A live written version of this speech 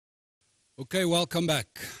Okay, welcome back.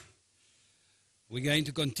 We're going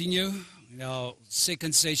to continue in our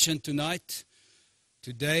second session tonight.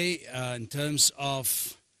 Today, in terms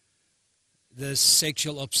of this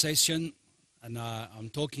sexual obsession, and I'm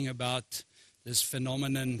talking about this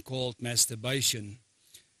phenomenon called masturbation.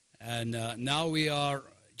 And now we are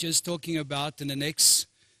just talking about, in the next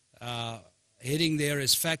heading there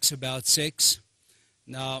is facts about sex.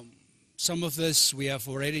 Now, some of this we have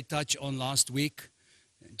already touched on last week,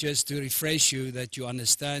 just to refresh you that you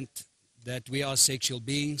understand that we are sexual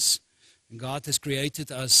beings. And God has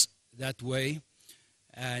created us that way.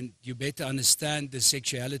 And you better understand the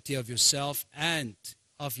sexuality of yourself and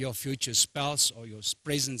of your future spouse or your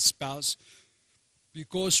present spouse,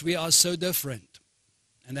 because we are so different.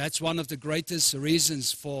 And that's one of the greatest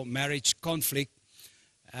reasons for marriage conflict.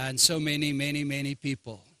 And so many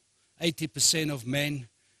people, 80% of men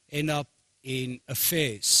end up in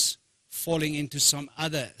affairs, falling into some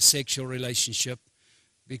other sexual relationship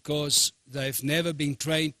because they've never been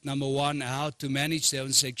trained, number one, how to manage their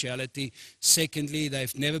own sexuality. Secondly,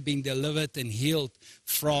 they've never been delivered and healed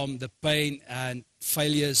from the pain and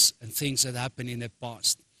failures and things that happened in the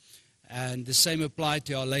past. And the same applies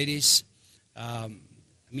to our ladies.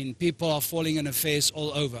 People are falling in affairs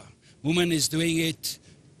all over. Woman is doing it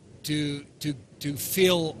to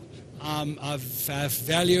feel have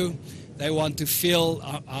value. They want to feel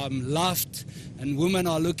loved, and women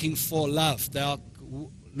are looking for love. They are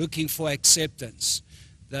looking for acceptance.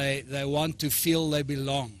 They want to feel they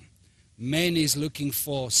belong. Man is looking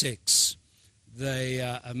for sex.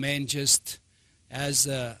 A man just has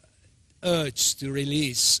the urge to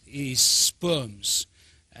release his sperms,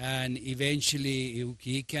 and eventually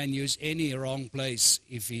he can use any wrong place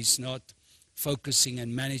if he's not focusing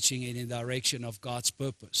and managing it in the direction of God's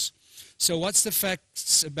purpose. So what's the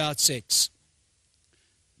facts about sex?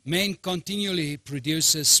 Men continually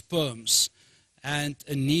produces sperms and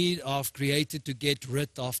a need of created to get rid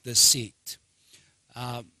of the seed.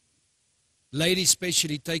 Ladies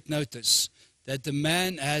especially take notice that the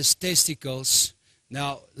man has testicles.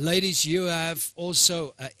 Now, ladies, you have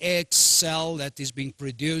also an egg cell that is being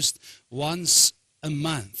produced once a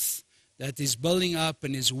month that is building up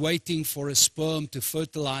and is waiting for a sperm to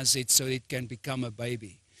fertilize it so it can become a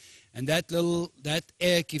baby. And that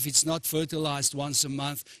egg, if it's not fertilized once a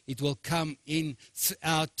month, it will come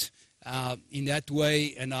out in that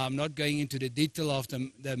way. And I'm not going into the detail of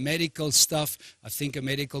the medical stuff. I think a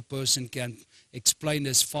medical person can explain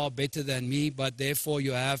this far better than me. But therefore,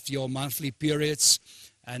 you have your monthly periods.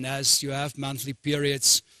 And as you have monthly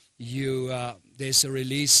periods, there's a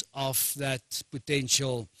release of that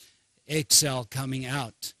potential egg cell coming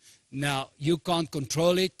out. Now, you can't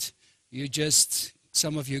control it.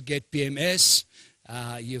 Some of you get PMS,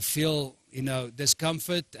 you feel,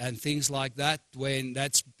 discomfort and things like that when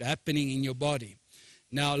that's happening in your body.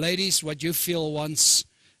 Now, ladies, what you feel once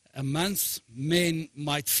a month, men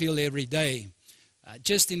might feel every day,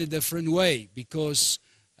 just in a different way, because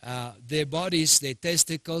their bodies, their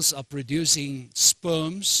testicles are producing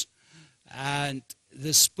sperms, and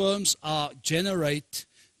the sperms are generated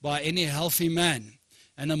by any healthy man.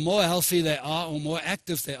 And the more healthy they are or more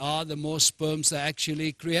active they are, the more sperms they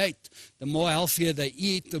actually create. The more healthier they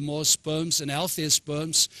eat, the more sperms and healthier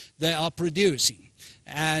sperms they are producing.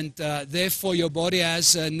 And therefore your body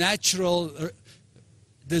has a natural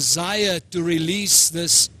desire to release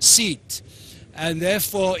this seed. And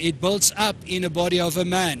therefore it builds up in the body of a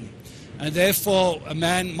man. And therefore a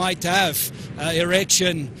man might have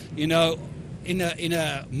erection, in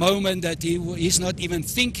a moment that he's not even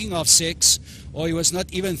thinking of sex, or he was not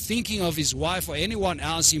even thinking of his wife or anyone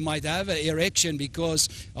else. He might have an erection because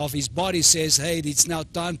of his body says, hey, it's now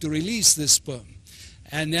time to release this sperm.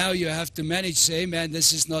 And now you have to manage, say, man,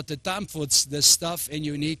 this is not the time for this stuff, and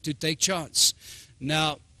you need to take charge.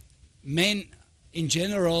 Now, men in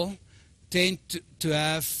general tend to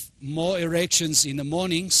have more erections in the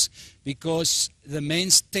mornings because the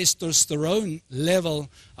men's testosterone level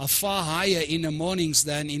are far higher in the mornings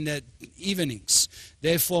than in the evenings.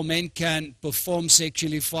 Therefore, men can perform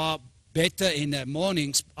sexually far better in the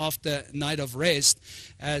mornings after a night of rest,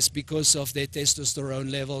 as because of their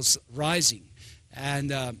testosterone levels rising.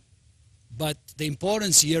 And but the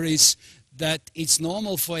importance here is that it's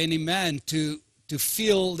normal for any man to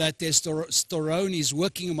feel that testosterone is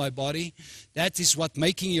working in my body. That is what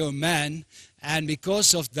making you a man. And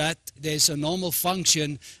because of that, there's a normal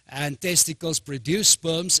function, and testicles produce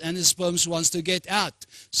sperms, and the sperms wants to get out.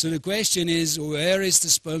 So the question is, where is the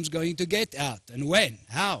sperms going to get out, and when?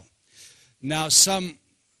 How? Now, some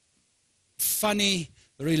funny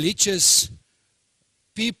religious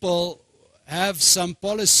people have some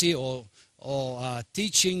policy or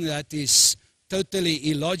teaching that is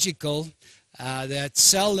totally illogical, that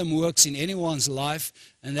seldom works in anyone's life,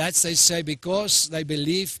 and that's, they say, because they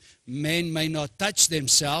believe men may not touch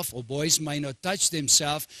themselves, or boys may not touch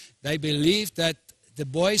themselves, they believe that the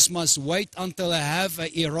boys must wait until they have an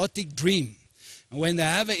erotic dream. And when they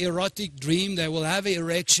have an erotic dream, they will have an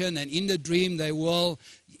erection, and in the dream they will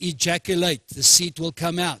ejaculate. The seed will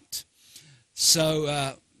come out.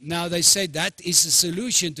 So now they say that is a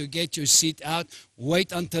solution to get your seed out.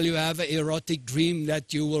 Wait until you have an erotic dream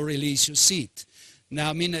that you will release your seed. Now,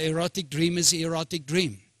 I mean, an erotic dream is an erotic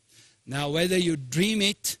dream. Now, whether you dream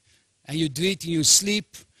it and you do it in your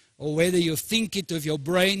sleep, or whether you think it with your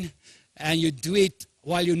brain and you do it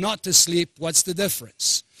while you're not asleep, what's the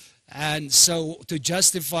difference? And so to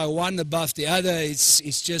justify one above the other,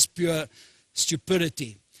 it's just pure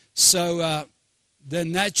stupidity. So the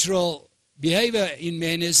natural behavior in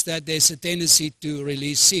men is that there's a tendency to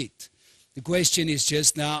release seed. The question is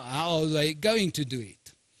just now, how are they going to do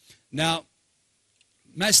it? Now,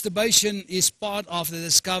 masturbation is part of the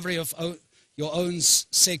discovery of your own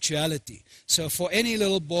sexuality. So for any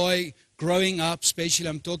little boy growing up, especially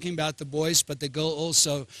I'm talking about the boys, but the girl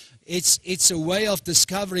also, it's a way of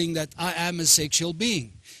discovering that I am a sexual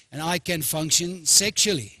being and I can function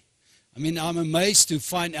sexually. I mean, I'm amazed to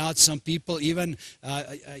find out some people, even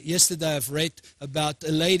yesterday I've read about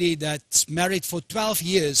a lady that's married for 12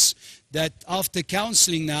 years, that after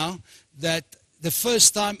counseling now, that the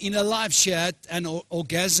first time in her life she had an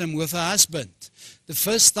orgasm with her husband. The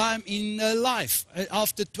first time in her life,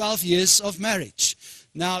 after 12 years of marriage.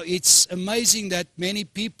 Now, it's amazing that many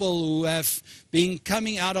people who have been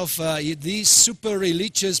coming out of these super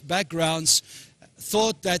religious backgrounds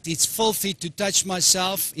thought that it's filthy to touch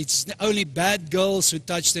myself. It's only bad girls who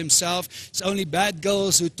touch themselves. It's only bad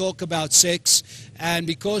girls who talk about sex. And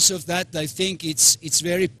because of that, they think it's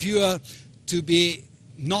very pure to be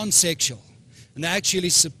non-sexual. And they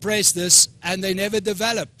actually suppress this, and they never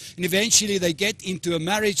develop. And eventually they get into a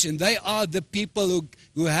marriage, and they are the people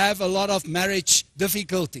who have a lot of marriage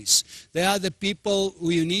difficulties. They are the people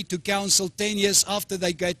who you need to counsel 10 years after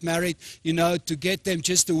they get married, you know, to get them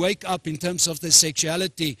just to wake up in terms of their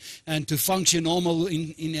sexuality and to function normal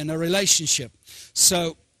in a relationship.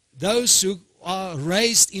 So those who are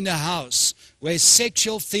raised in a house where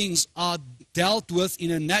sexual things are dealt with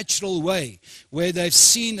in a natural way, where they've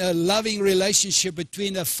seen a loving relationship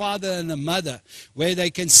between a father and a mother, where they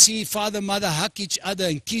can see father and mother hug each other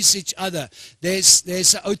and kiss each other,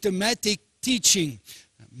 there's an automatic teaching,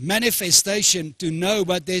 manifestation to know,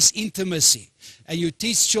 but there's intimacy. And you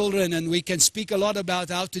teach children, and we can speak a lot about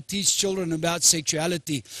how to teach children about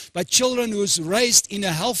sexuality. But children who's raised in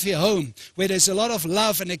a healthy home, where there's a lot of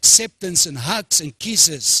love and acceptance and hugs and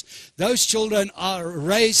kisses, those children are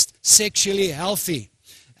raised sexually healthy.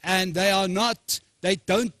 And they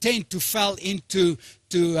don't tend to fall into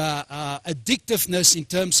addictiveness in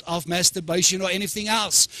terms of masturbation or anything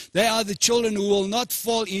else. They are the children who will not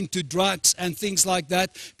fall into drugs and things like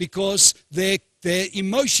that, because their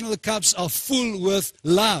emotional cups are full with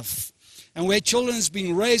love. And where children is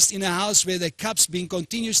being raised in a house where their cups being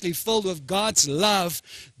continuously filled with God's love,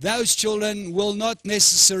 those children will not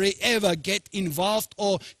necessarily ever get involved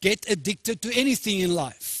or get addicted to anything in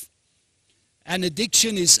life. And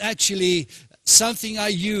addiction is actually something I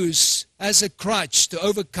use as a crutch to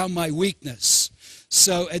overcome my weakness.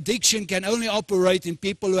 So addiction can only operate in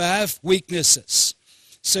people who have weaknesses.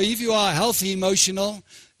 So if you are healthy emotional,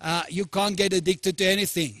 you can't get addicted to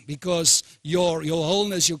anything, because your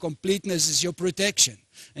wholeness, your completeness is your protection.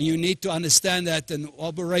 And you need to understand that and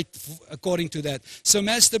operate according to that. So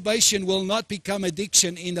masturbation will not become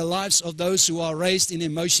addiction in the lives of those who are raised in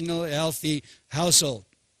emotionally healthy household.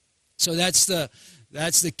 So that's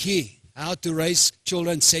the key. How to raise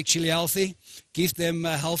children sexually healthy. Give them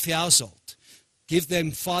a healthy household. Give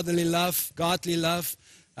them fatherly love, godly love,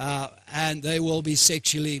 and they will be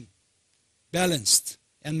sexually balanced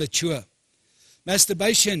and mature.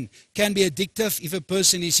 Masturbation can be addictive if a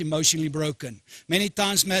person is emotionally broken. Many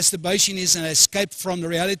times masturbation is an escape from the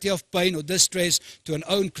reality of pain or distress to an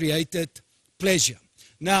own created pleasure.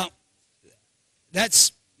 Now,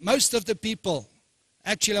 that's most of the people.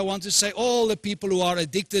 Actually, I want to say all the people who are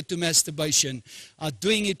addicted to masturbation are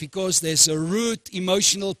doing it because there's a root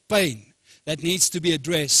emotional pain that needs to be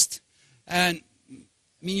addressed. And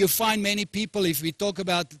I mean, you find many people, if we talk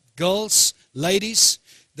about girls, ladies,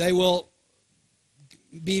 they will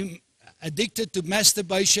be addicted to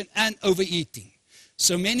masturbation and overeating.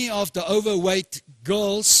 So many of the overweight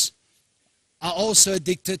girls are also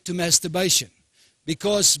addicted to masturbation,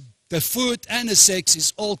 because the food and the sex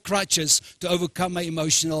is all crutches to overcome my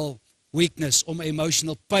emotional weakness or my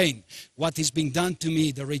emotional pain, what is being done to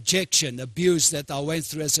me, the rejection, abuse that I went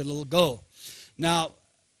through as a little girl. Now,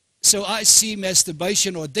 so I see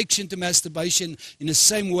masturbation or addiction to masturbation in the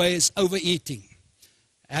same way as overeating.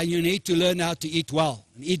 And you need to learn how to eat well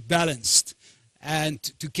and eat balanced and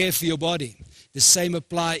to care for your body. The same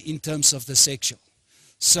apply in terms of the sexual.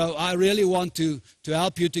 So I really want to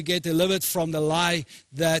help you to get delivered from the lie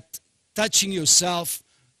that touching yourself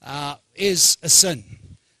is a sin.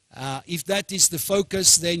 If that is the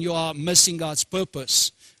focus, then you are missing God's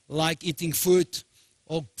purpose, like eating food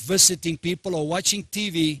or visiting people or watching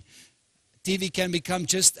TV. TV can become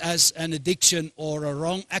just as an addiction or a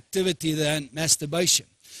wrong activity than masturbation.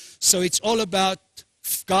 So it's all about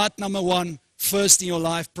God, number one, first in your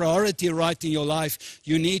life, priority right in your life.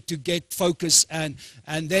 You need to get focus and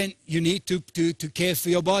then you need to care for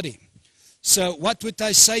your body. So what would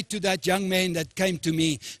I say to that young man that came to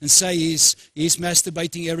me and say he's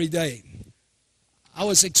masturbating every day? I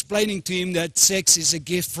was explaining to him that sex is a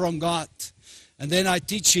gift from God. And then I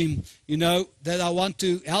teach him, that I want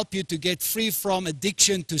to help you to get free from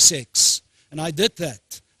addiction to sex. And I did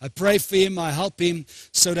that. I pray for him, I help him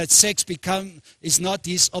so that sex is not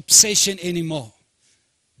his obsession anymore.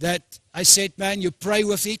 That I said, man, you pray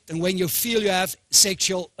with it, and when you feel you have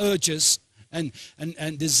sexual urges and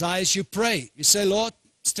desires, you pray. You say, Lord,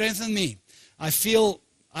 strengthen me. I feel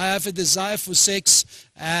I have a desire for sex,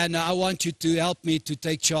 and I want you to help me to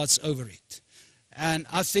take charge over it. And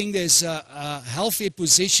I think there's a healthy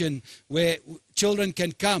position where children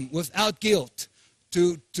can come without guilt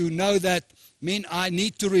to know that, I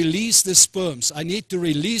need to release the sperms. I need to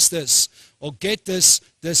release this or get this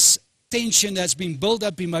tension that's been built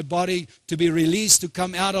up in my body to be released, to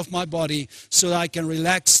come out of my body so that I can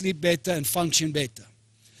relax, sleep better, and function better.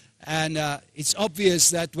 And it's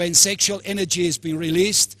obvious that when sexual energy is being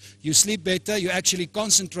released, you sleep better, you actually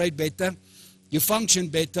concentrate better, you function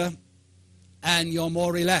better, and you're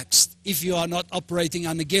more relaxed if you are not operating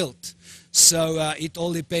under guilt. So it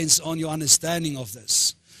all depends on your understanding of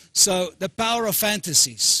this. So the power of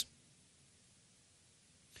fantasies.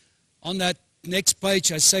 On that next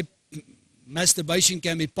page, I say masturbation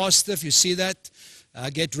can be positive. You see that?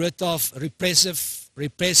 Get rid of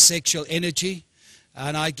repressed sexual energy.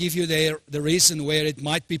 And I give you the reason where it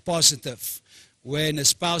might be positive. When a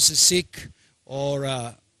spouse is sick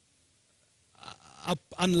or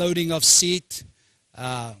unloading of seed,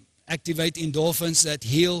 activate endorphins that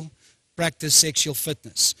heal, practice sexual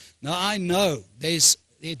fitness. Now I know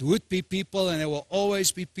it would be people, and there will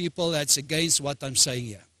always be people that's against what I'm saying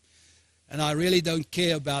here. And I really don't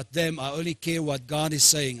care about them. I only care what God is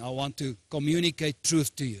saying. I want to communicate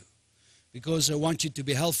truth to you. Because I want you to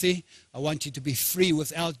be healthy. I want you to be free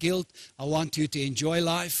without guilt. I want you to enjoy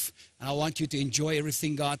life. And I want you to enjoy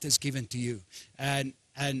everything God has given to you. And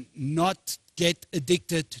not get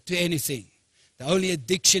addicted to anything. The only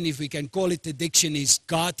addiction, if we can call it addiction, is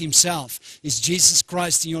God himself, is Jesus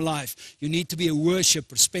Christ in your life. You need to be a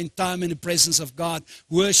worshiper. Spend time in the presence of God,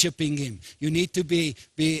 worshiping him. You need to be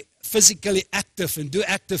physically active and do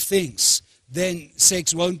active things. Then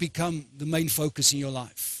sex won't become the main focus in your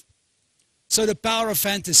life. So the power of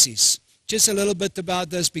fantasies. Just a little bit about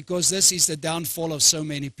this, because this is the downfall of so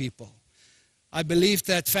many people. I believe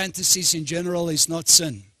that fantasies in general is not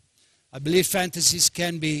sin. I believe fantasies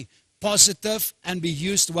can be positive and be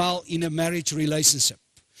used well in a marriage relationship,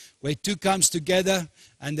 where two comes together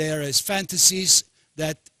and there is fantasies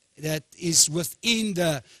that is within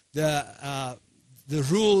the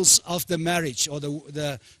rules of the marriage or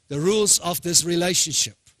the rules of this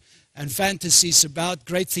relationship. And fantasies about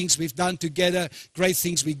great things we've done together, great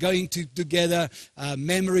things we're going to together,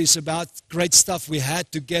 memories about great stuff we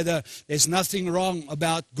had together. There's nothing wrong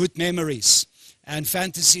about good memories. And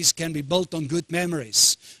fantasies can be built on good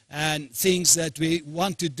memories and things that we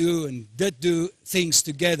want to do and did do things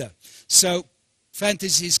together. So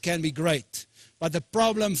fantasies can be great. But the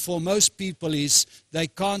problem for most people is they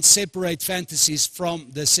can't separate fantasies from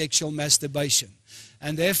the sexual masturbation.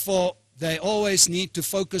 And therefore, they always need to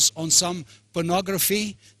focus on some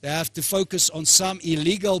pornography. They have to focus on some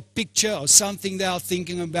illegal picture or something they are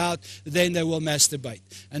thinking about. Then they will masturbate.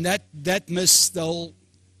 And that misses the whole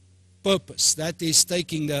purpose. That is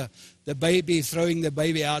taking the baby, throwing the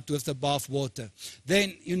baby out with the bath water.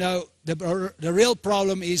 Then, the real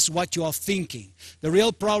problem is what you are thinking. The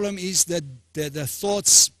real problem is the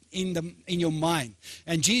thoughts in your mind.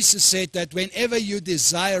 And Jesus said that whenever you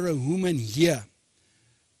desire a woman here,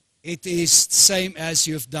 it is the same as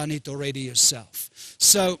you've done it already yourself.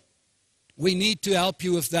 So we need to help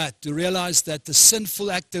you with that, to realize that the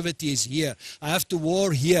sinful activity is here. I have to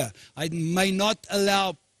war here. I may not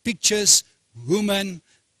allow pictures, women,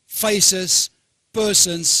 faces,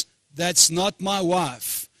 persons that's not my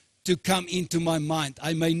wife to come into my mind.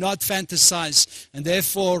 I may not fantasize, and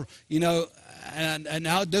therefore, and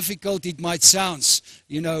how difficult it might sound,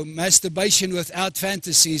 masturbation without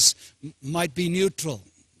fantasies might be neutral.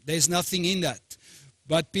 There's nothing in that.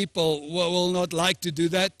 But people will not like to do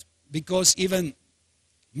that, because even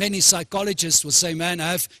many psychologists will say, man,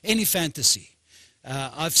 I have any fantasy.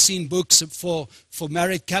 I've seen books for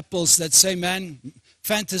married couples that say, man,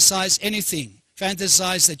 fantasize anything.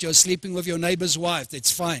 Fantasize that you're sleeping with your neighbor's wife. It's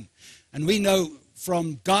fine. And we know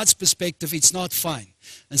from God's perspective, it's not fine.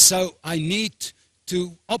 And so I need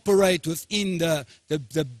to operate within the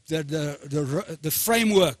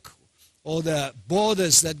framework or the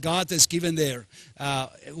borders that God has given there,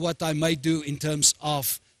 what I may do in terms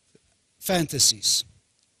of fantasies.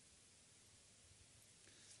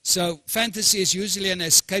 So fantasy is usually an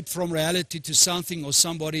escape from reality to something or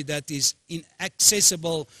somebody that is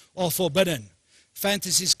inaccessible or forbidden.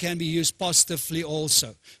 Fantasies can be used positively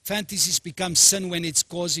also. Fantasies become sin when it's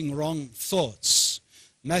causing wrong thoughts.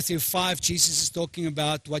 Matthew 5, Jesus is talking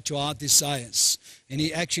about what your heart desires. And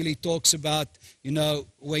he actually talks about,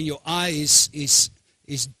 when your eye is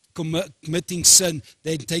committing sin,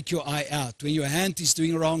 then take your eye out. When your hand is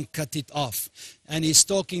doing wrong, cut it off. And he's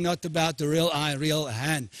talking not about the real eye, real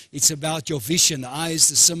hand. It's about your vision. The eye is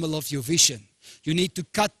the symbol of your vision. You need to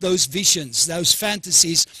cut those visions, those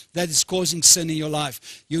fantasies that is causing sin in your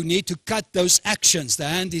life. You need to cut those actions. The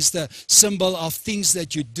hand is the symbol of things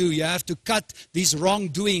that you do. You have to cut these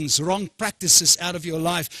wrongdoings, wrong practices out of your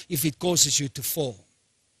life if it causes you to fall.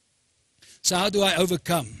 So how do I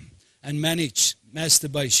overcome and manage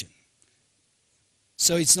masturbation?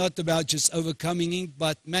 So it's not about just overcoming it,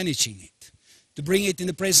 but managing it. To bring it in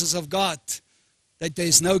the presence of God, that there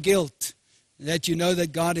is no guilt, that you know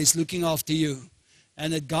that God is looking after you,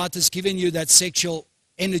 and that God has given you that sexual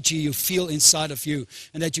energy you feel inside of you,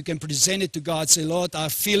 and that you can present it to God. Say, Lord, I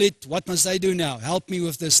feel it. What must I do now? Help me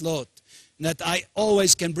with this, Lord. And that I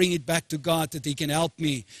always can bring it back to God, that He can help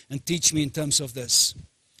me and teach me in terms of this.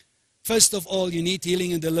 First of all, you need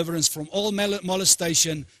healing and deliverance from all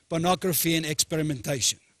molestation, pornography, and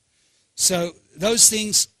experimentation. So those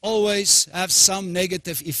things always have some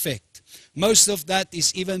negative effect. Most of that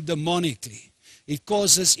is even demonically. It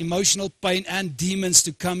causes emotional pain and demons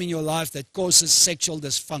to come in your life that causes sexual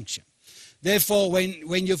dysfunction. Therefore,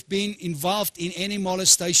 when you've been involved in any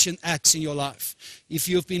molestation acts in your life, if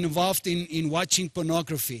you've been involved in watching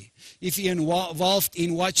pornography, if you're involved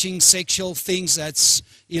in watching sexual things that's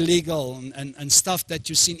illegal and stuff that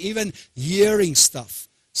you've seen, even hearing stuff,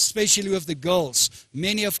 especially with the girls,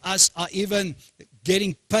 many of us are even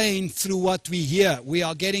getting pain through what we hear. We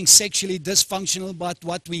are getting sexually dysfunctional by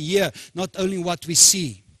what we hear, not only what we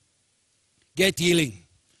see. Get healing.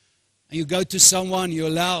 And you go to someone, you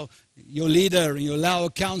allow your leader, and you allow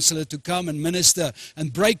a counselor to come and minister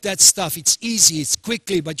and break that stuff. It's easy, it's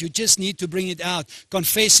quickly, but you just need to bring it out,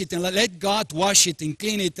 confess it, and let God wash it and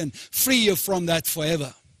clean it and free you from that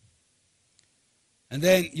forever. And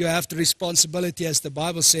then you have the responsibility, as the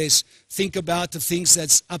Bible says, think about the things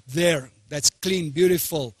that's up there, that's clean,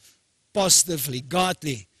 beautiful, positively,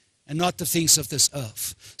 godly, and not the things of this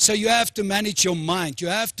earth. So you have to manage your mind. You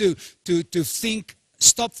have to think.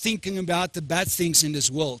 Stop thinking about the bad things in this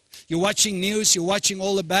world. You're watching news, you're watching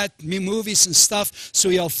all the bad movies and stuff, so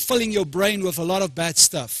you're filling your brain with a lot of bad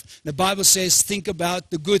stuff. The Bible says, think about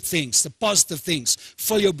the good things, the positive things.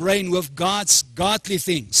 Fill your brain with God's godly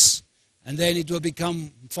things, and then it will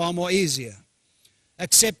become far more easier.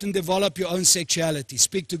 Accept and develop your own sexuality.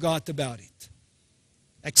 Speak to God about it.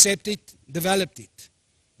 Accept it, develop it.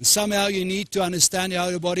 And somehow you need to understand how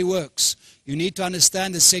your body works. You need to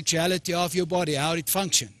understand the sexuality of your body, how it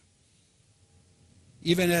functions,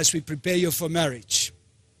 even as we prepare you for marriage.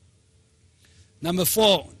 Number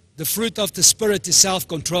 4, the fruit of the Spirit is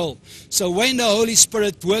self-control. So when the Holy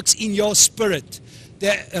Spirit works in your spirit,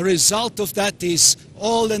 the result of that is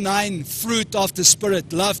all the 9 fruit of the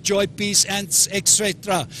Spirit, love, joy, peace, and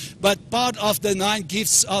etc. But part of the 9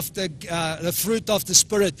 gifts of the fruit of the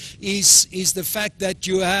Spirit is the fact that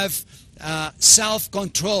you have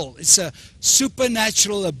self-control. It's a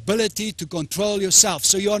supernatural ability to control yourself.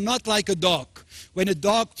 So you're not like a dog. When a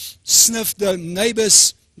dog sniffs the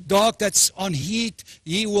neighbor's dog that's on heat,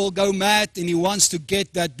 he will go mad and he wants to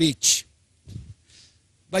get that bitch.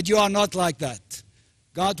 But you are not like that.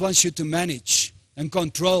 God wants you to manage and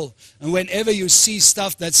control. And whenever you see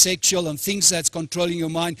stuff that's sexual and things that's controlling your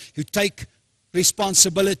mind, you take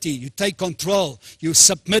responsibility, you take control, you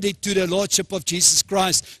submit it to the Lordship of Jesus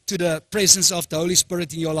Christ, to the presence of the Holy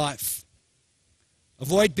Spirit in your life.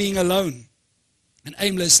 Avoid being alone. and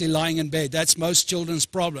aimlessly lying in bed. That's most children's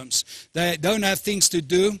problems. They don't have things to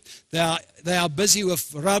do. They are busy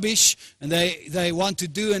with rubbish, and they want to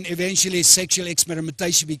do, and eventually sexual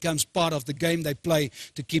experimentation becomes part of the game they play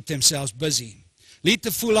to keep themselves busy. Lead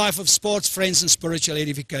the full life of sports, friends, and spiritual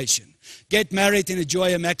edification. Get married and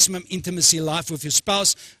enjoy a maximum intimacy life with your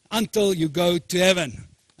spouse until you go to heaven.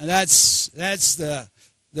 And that's the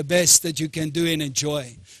best that you can do and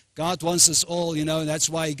enjoy. God wants us all, and that's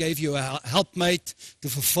why He gave you a helpmate to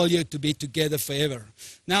fulfill you, to be together forever.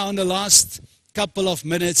 Now, in the last couple of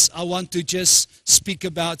minutes, I want to just speak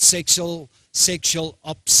about sexual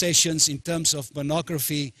obsessions in terms of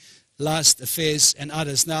pornography, lust, affairs, and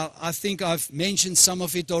others. Now, I think I've mentioned some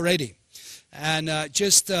of it already. And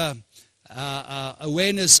just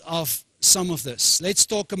awareness of some of this. Let's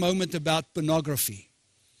talk a moment about pornography.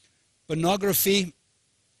 Pornography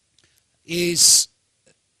is...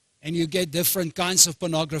 And you get different kinds of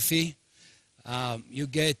pornography. You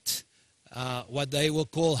get what they will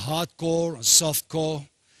call hardcore or softcore.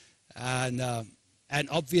 And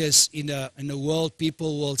obvious in the world,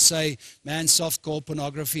 people will say, man, softcore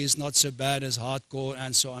pornography is not so bad as hardcore,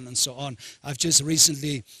 and so on and so on. I've just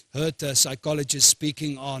recently heard a psychologist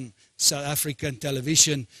speaking on South African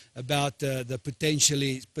television about the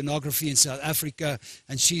potentially pornography in South Africa.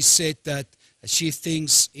 And she said that she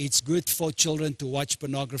thinks it's good for children to watch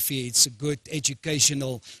pornography. It's a good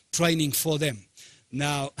educational training for them.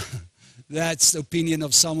 Now, that's the opinion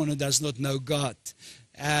of someone who does not know God.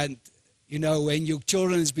 And, when your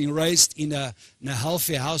children is being raised in a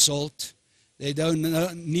healthy household, they don't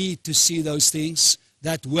need to see those things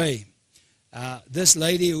that way. This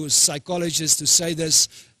lady who's a psychologist to say this,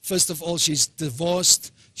 first of all, she's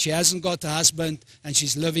divorced. She hasn't got a husband, and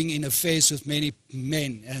she's living in affairs with many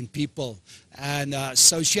men and people. And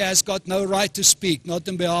so she has got no right to speak, not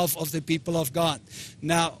on behalf of the people of God.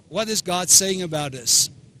 Now, what is God saying about this?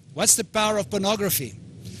 What's the power of pornography?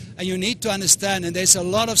 And you need to understand, and there's a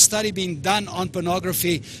lot of study being done on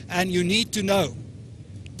pornography, and you need to know,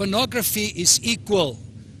 pornography is equal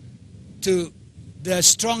to the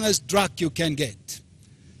strongest drug you can get.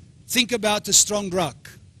 Think about a strong drug,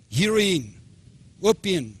 heroin,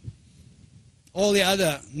 opium, all the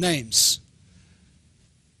other names.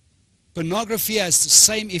 Pornography has the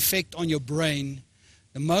same effect on your brain.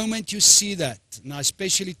 The moment you see that, and I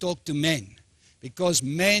especially talk to men, because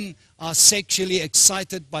men are sexually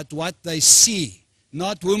excited by what they see,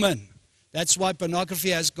 not women. That's why pornography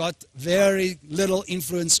has got very little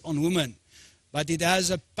influence on women. But it has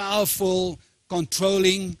a powerful,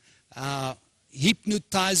 controlling,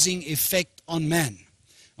 hypnotizing effect on men.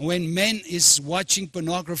 When men is watching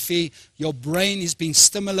pornography, your brain is being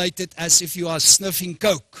stimulated as if you are sniffing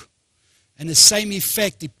coke. And the same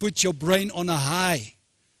effect, it puts your brain on a high.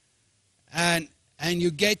 And you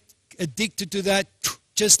get addicted to that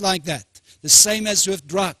just like that. The same as with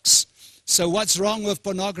drugs. So what's wrong with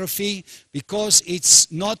pornography? Because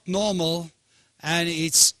it's not normal, and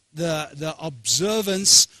it's the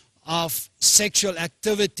observance of sexual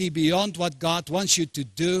activity beyond what God wants you to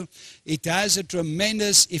do. It has a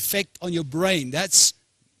tremendous effect on your brain. That's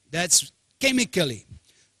chemically.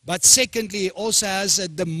 But secondly, it also has a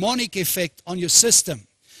demonic effect on your system.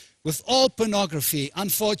 With all pornography,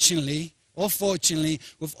 unfortunately, or fortunately,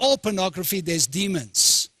 with all pornography, there's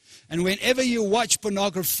demons. And whenever you watch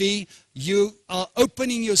pornography, you are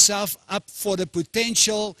opening yourself up for the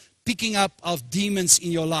potential picking up of demons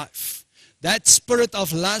in your life. That spirit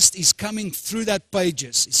of lust is coming through that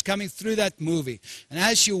pages. It's coming through that movie. And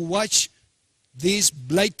as you watch these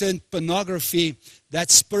blatant pornography, that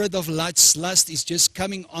spirit of lust is just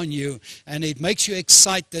coming on you, and it makes you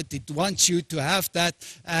excited. It wants you to have that,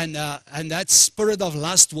 and that spirit of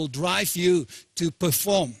lust will drive you to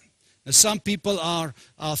perform. Now, some people are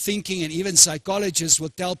thinking, and even psychologists will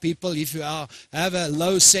tell people, if you have a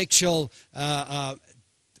low sexual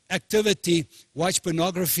activity, watch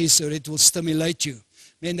pornography so it will stimulate you.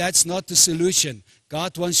 Man, that's not the solution.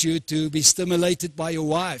 God wants you to be stimulated by your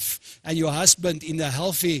wife and your husband in a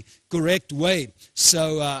healthy, correct way.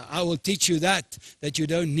 So I will teach you that you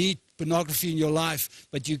don't need pornography in your life,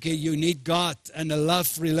 but you need God and a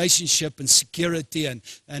love relationship and security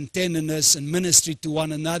and tenderness and ministry to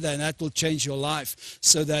one another, and that will change your life.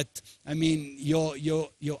 So that,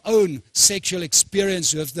 your own sexual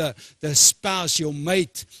experience with the spouse, your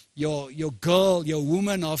mate, your girl, your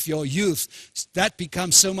woman of your youth, that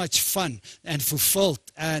becomes so much fun and fulfilled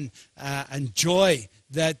and joy,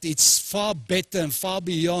 that it's far better and far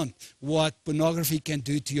beyond what pornography can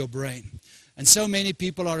do to your brain. And so many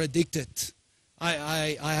people are addicted.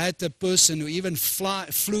 I had a person who even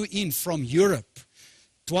flew in from Europe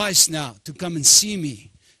twice now to come and see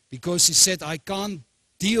me. because he said, I can't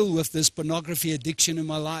deal with this pornography addiction in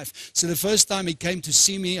my life. So the first time he came to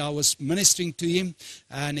see me, I was ministering to him,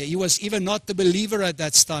 and he was even not a believer at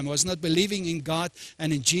that time. He was not believing in God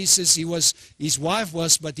and in Jesus. His wife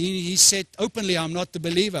was, but he said openly, I'm not a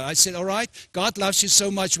believer. I said, all right, God loves you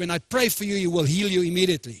so much. When I pray for you, He will heal you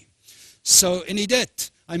immediately. So, and He did.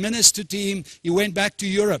 I ministered to him. He went back to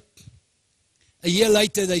Europe. A year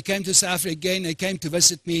later, they came to South Africa again. They came to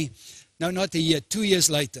visit me. No, not a year, 2 years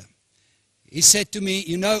later. He said to me,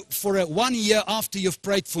 you know, for 1 year after you've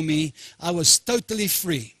prayed for me, I was totally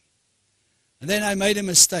free. And then I made a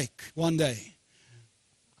mistake one day.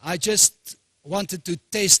 I just wanted to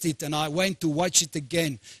test it, and I went to watch it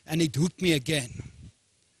again, and it hooked me again.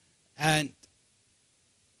 And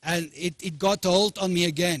it got a hold on me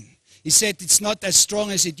again. He said, it's not as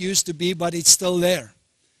strong as it used to be, but it's still there.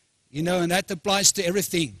 You know, and that applies to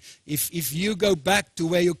everything. If you go back to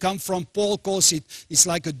where you come from, Paul calls it's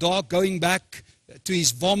like a dog going back to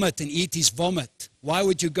his vomit and eat his vomit. Why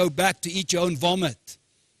would you go back to eat your own vomit?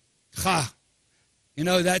 Ha! You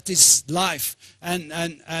know, that is life. And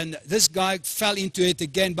this guy fell into it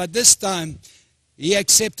again, but this time he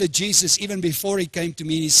accepted Jesus even before he came to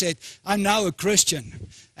me. He said, I'm now a Christian.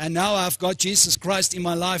 And now I've got Jesus Christ in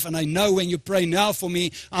my life. And I know when you pray now for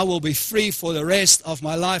me, I will be free for the rest of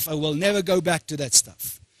my life. I will never go back to that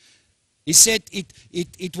stuff. He said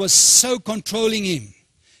it was so controlling him.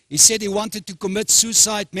 He said he wanted to commit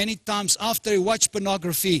suicide many times after he watched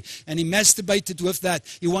pornography and he masturbated with that.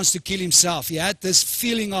 He wants to kill himself. He had this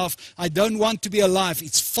feeling of, I don't want to be alive.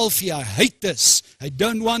 It's filthy. I hate this. I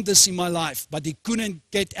don't want this in my life. But he couldn't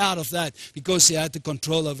get out of that because he had the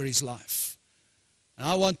control over his life. And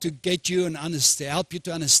I want to get you and help you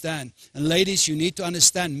to understand. And ladies, you need to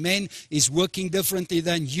understand, men is working differently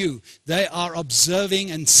than you. They are observing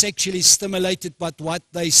and sexually stimulated by what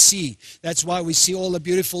they see. That's why we see all the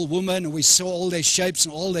beautiful women, and we saw all their shapes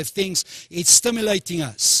and all their things. It's stimulating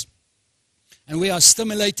us. And we are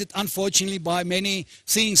stimulated, unfortunately, by many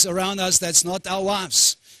things around us that's not our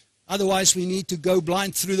wives. Otherwise, we need to go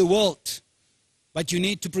blind through the world. But you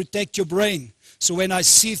need to protect your brain. So when I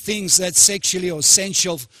see things that's sexually or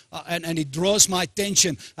sensual and it draws my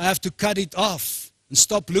attention, I have to cut it off and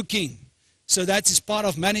stop looking. So that is part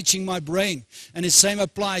of managing my brain. And the same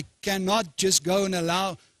apply. I cannot just go and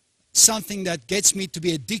allow something that gets me to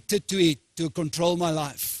be addicted to it to control my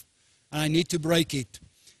life. And I need to break it.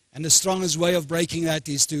 And the strongest way of breaking that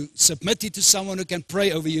is to submit it to someone who can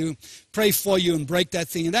pray over you, pray for you, and break that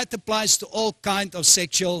thing. And that applies to all kinds of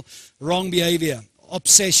sexual wrong behavior,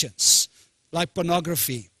 obsessions, like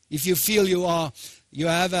pornography. If you feel you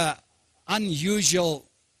have an unusual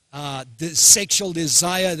sexual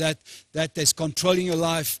desire that is controlling your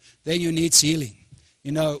life, then you need healing.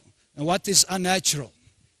 You know, and what is unnatural?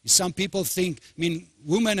 Some people think,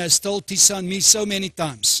 women has told Tisa and me so many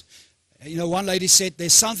times. You know, one lady said,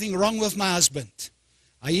 there's something wrong with my husband.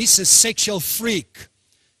 He's a sexual freak.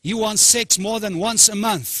 He wants sex more than once a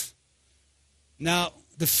month. Now,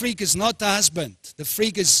 the freak is not the husband. The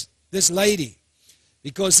freak is this lady,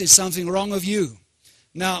 because there's something wrong with you.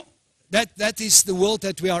 Now, that is the world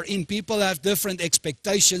that we are in. People have different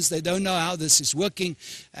expectations. They don't know how this is working.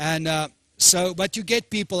 And but you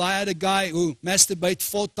get people. I had a guy who masturbated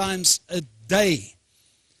 4 times a day.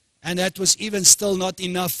 And that was even still not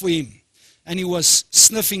enough for him. And he was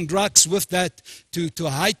sniffing drugs with that to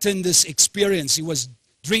heighten this experience. He was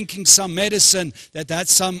drinking some medicine that had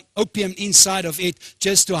some opium inside of it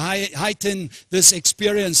just to heighten this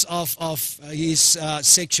experience of his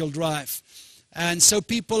sexual drive. And so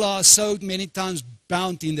people are so many times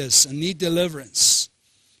bound in this and need deliverance.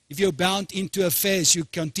 If you're bound into affairs, you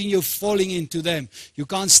continue falling into them. You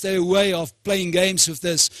can't stay away of playing games with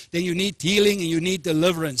this. Then you need healing and you need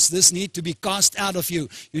deliverance. This needs to be cast out of you.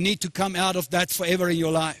 You need to come out of that forever in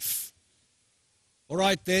your life. All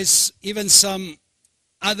right, there's even some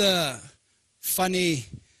other funny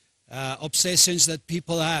obsessions that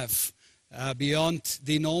people have beyond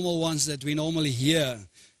the normal ones that we normally hear.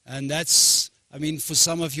 And that's, for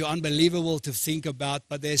some of you, unbelievable to think about.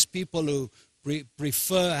 But there's people who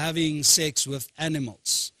prefer having sex with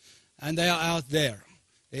animals. And they are out there.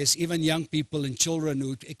 There's even young people and children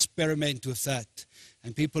who experiment with that.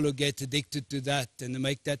 And people who get addicted to that and they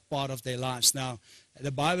make that part of their lives. Now,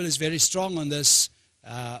 the Bible is very strong on this.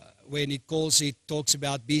 When it talks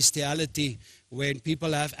about bestiality. When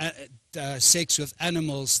people have sex with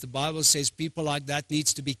animals, the Bible says people like that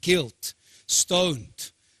needs to be killed,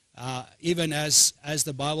 stoned. Even as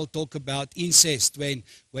the Bible talk about incest,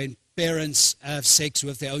 when parents have sex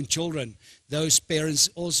with their own children, those parents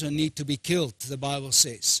also need to be killed, the Bible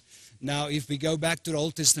says. Now, if we go back to the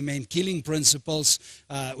Old Testament killing principles,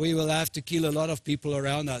 we will have to kill a lot of people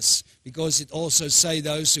around us, because it also say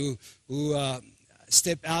those who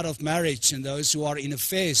step out of marriage and those who are in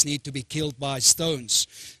affairs need to be killed by stones.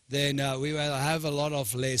 Then we will have a lot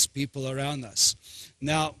of less people around us.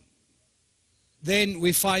 Now, then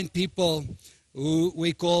we find people who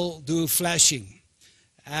we do flashing.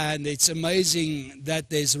 And it's amazing that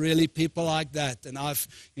there's really people like that. And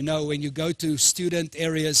when you go to student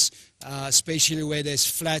areas, especially where there's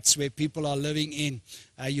flats where people are living in,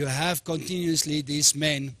 you have continuously these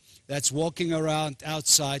men that's walking around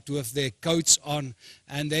outside with their coats on,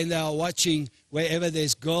 and then they are watching wherever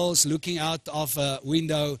there's girls looking out of a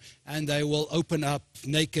window, and they will open up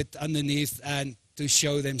naked underneath and to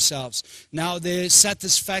show themselves. Now, their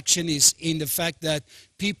satisfaction is in the fact that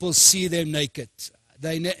people see them naked.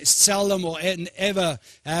 They seldom or ever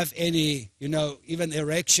have any, even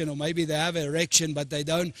erection, or maybe they have erection, but they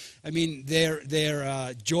don't.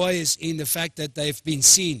 Their joy is in the fact that they've been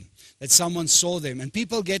seen, that someone saw them. And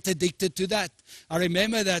people get addicted to that. I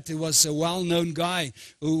remember that it was a well-known guy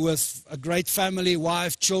who, with a great family,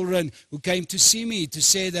 wife, children, who came to see me to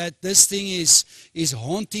say that this thing is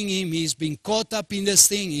haunting him. He's been caught up in this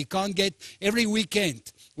thing. He can't get, every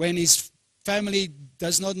weekend when his family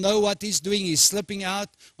does not know what he's doing, he's slipping out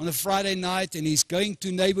on a Friday night, and he's going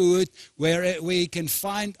to neighborhood where he can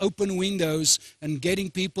find open windows and getting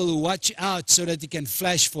people to watch out so that he can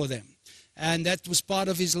flash for them. And that was part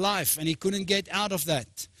of his life, and he couldn't get out of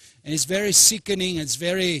that. And it's very sickening. It's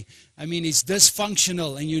it's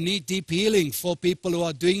dysfunctional, and you need deep healing for people who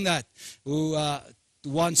are doing that, who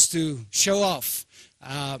wants to show off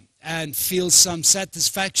and feel some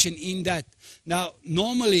satisfaction in that. Now,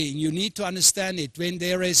 normally, you need to understand it, when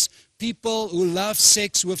there is people who love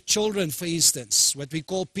sex with children, for instance, what we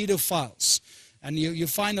call pedophiles. And you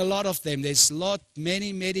find a lot of them. There's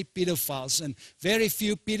many pedophiles, and very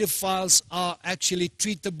few pedophiles are actually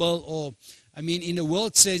treatable, or, in the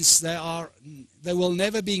world sense, they will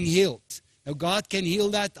never be healed. Now, God can heal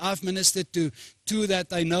that. I've ministered to two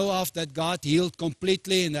that I know of that God healed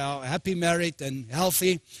completely, and are happy, married, and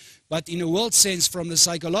healthy. But in a world sense, from the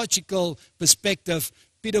psychological perspective,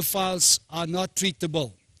 pedophiles are not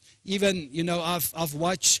treatable. Even, I've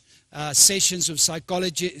watched sessions of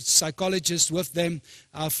psychologists with them.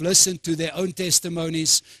 I've listened to their own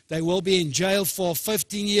testimonies. They will be in jail for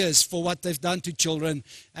 15 years for what they've done to children,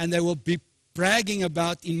 and they will be bragging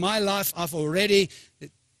about, in my life, I've already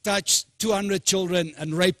touched 200 children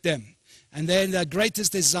and raped them. And then their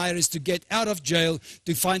greatest desire is to get out of jail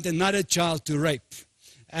to find another child to rape.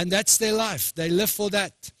 And that's their life. They live for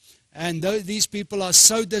that. And these people are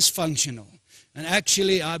so dysfunctional. And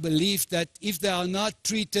actually, I believe that if they are not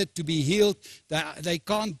treated to be healed, they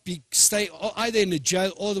can't stay either in the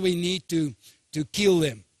jail, or we need to kill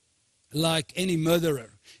them, like any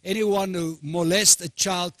murderer. Anyone who molests a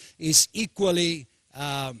child is equally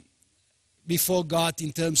before God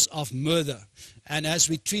in terms of murder. And as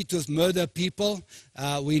we treat with murder people,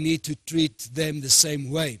 we need to treat them the same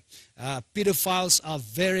way. Pedophiles are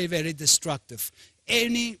very, very destructive.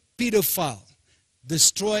 Any pedophile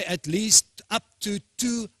destroy at least up to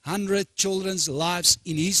 200 children's lives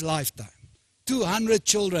in his lifetime. 200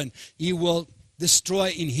 children he will destroy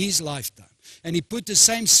in his lifetime. And he put the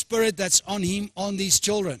same spirit that's on him on these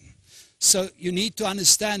children. So you need to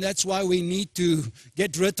understand, that's why we need to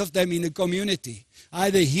get rid of them in the community.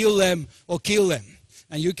 Either heal them or kill them.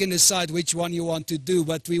 And you can decide which one you want to do.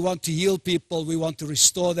 But we want to heal people. We want to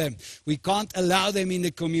restore them. We can't allow them in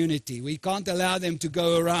the community. We can't allow them to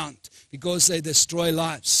go around, because they destroy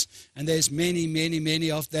lives. And there's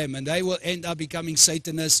many of them. And they will end up becoming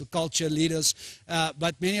Satanists or culture leaders.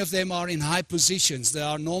 But many of them are in high positions. They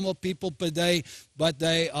are normal people per day, but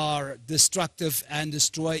they are destructive and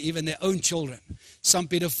destroy even their own children. Some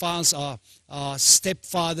pedophiles are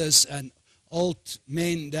stepfathers and old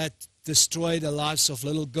men that destroy the lives of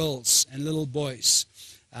little girls and little boys.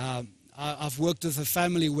 I've worked with a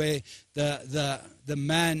family where the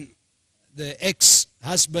man, the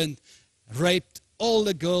ex-husband, raped all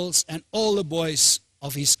the girls and all the boys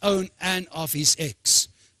of his own and of his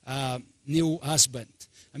new husband.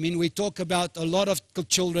 We talk about a lot of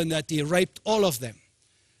children that he raped, all of them.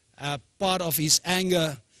 Part of his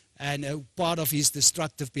anger and part of his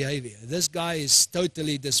destructive behavior. This guy is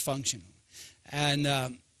totally dysfunctional.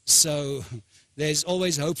 And so there's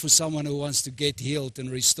always hope for someone who wants to get healed and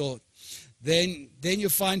restored. Then you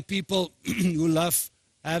find people who love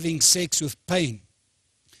having sex with pain.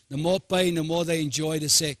 The more pain, the more they enjoy the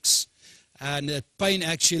sex. And the pain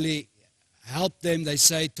actually helps them, they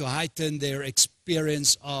say, to heighten their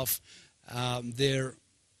experience of their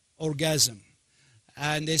orgasm.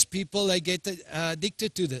 And there's people, they get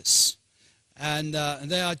addicted to this. And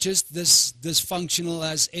they are just this dysfunctional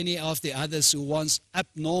as any of the others who wants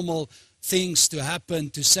abnormal things to happen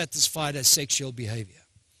to satisfy their sexual behavior.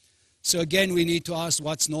 So again, we need to ask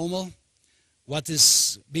what's normal, what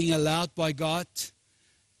is being allowed by God.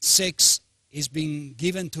 Sex is being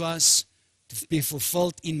given to us to be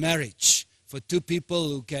fulfilled in marriage for two people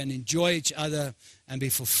who can enjoy each other and be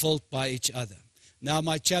fulfilled by each other. Now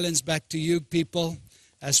my challenge back to you people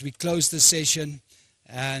as we close the session,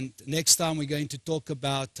 and next time we're going to talk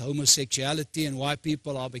about homosexuality and why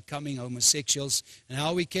people are becoming homosexuals and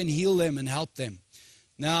how we can heal them and help them.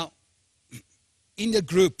 Now, in the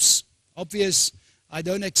groups, obvious, I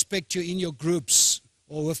don't expect you in your groups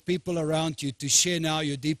or with people around you to share now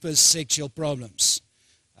your deepest sexual problems.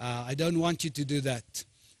 I don't want you to do that.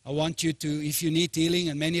 I want you to, if you need healing,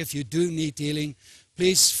 and many of you do need healing,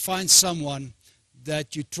 please find someone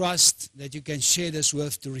that you trust, that you can share this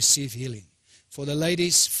with to receive healing. For the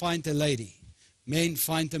ladies, find a lady. Men,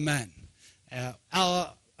 find a man.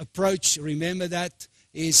 Our approach, remember that,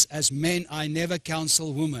 is as men, I never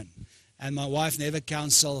counsel women. And my wife never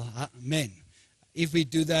counsel men. If we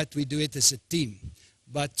do that, we do it as a team.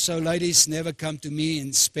 But so ladies, never come to me and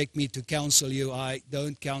expect me to counsel you. I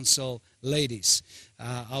don't counsel ladies.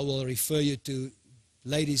 I will refer you to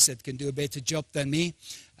ladies that can do a better job than me.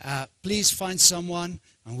 Please find someone,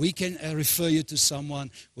 and we can refer you to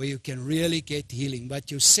someone where you can really get healing.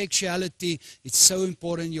 But your sexuality, it's so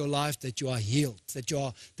important in your life that you are healed, that you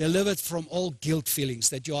are delivered from all guilt feelings,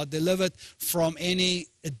 that you are delivered from any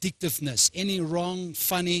addictiveness, any wrong,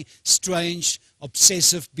 funny, strange,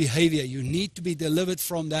 obsessive behavior. You need to be delivered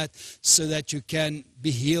from that so that you can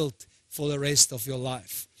be healed for the rest of your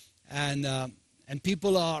life. And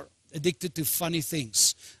people are addicted to funny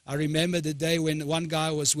things. I remember the day when one guy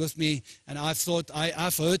was with me and I thought,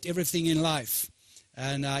 I've heard everything in life.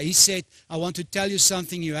 And he said, I want to tell you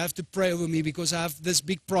something, you have to pray over me because I have this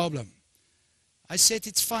big problem. I said,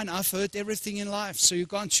 it's fine, I've heard everything in life, so you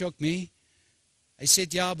can't shock me. He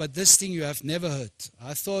said, yeah, but this thing you have never heard.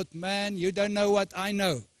 I thought, man, you don't know what I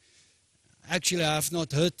know. Actually, I have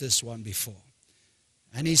not heard this one before.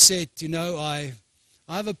 And he said, you know, I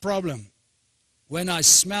have a problem. When I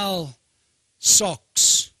smell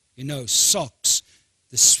socks, you know, socks,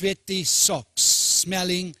 the sweaty socks,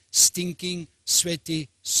 smelling, stinking, sweaty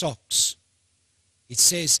socks, it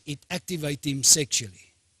says it activates him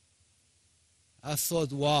sexually. I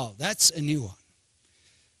thought, wow, that's a new one.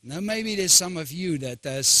 Now maybe there's some of you that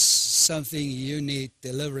there's something you need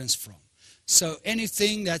deliverance from. So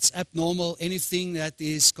anything that's abnormal, anything that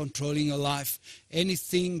is controlling your life,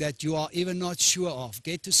 anything that you are even not sure of,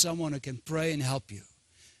 get to someone who can pray and help you.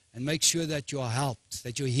 And make sure that you are helped,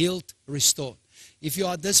 that you're healed, restored. If you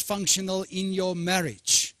are dysfunctional in your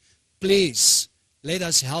marriage, please let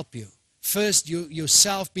us help you. First, you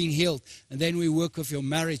yourself being healed, and then we work with your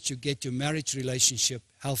marriage to get your marriage relationship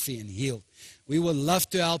healthy and healed. We would love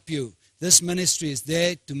to help you. This ministry is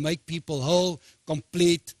there to make people whole,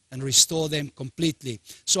 complete, and restore them completely.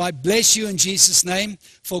 So I bless you in Jesus' name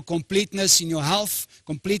for completeness in your health,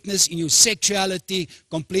 completeness in your sexuality,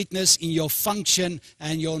 completeness in your function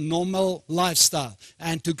and your normal lifestyle.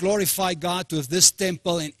 And to glorify God with this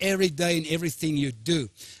temple and every day in everything you do.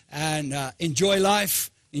 And enjoy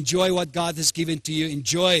life, enjoy what God has given to you,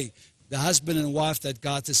 enjoy the husband and wife that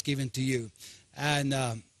God has given to you. And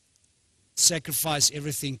sacrifice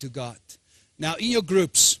everything to God. Now in your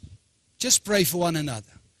groups, just pray for one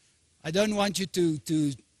another. I don't want you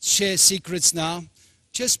to share secrets now.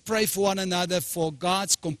 Just pray for one another for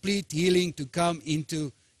God's complete healing to come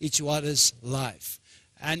into each other's life.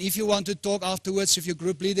 And if you want to talk afterwards with your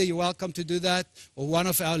group leader, you're welcome to do that. Or one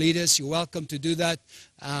of our leaders, you're welcome to do that.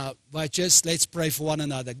 But just let's pray for one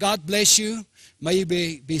another. God bless you. May you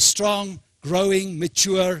be strong, growing,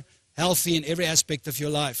 mature, healthy in every aspect of your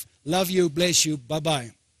life. Love you. Bless you.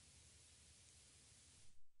 Bye-bye.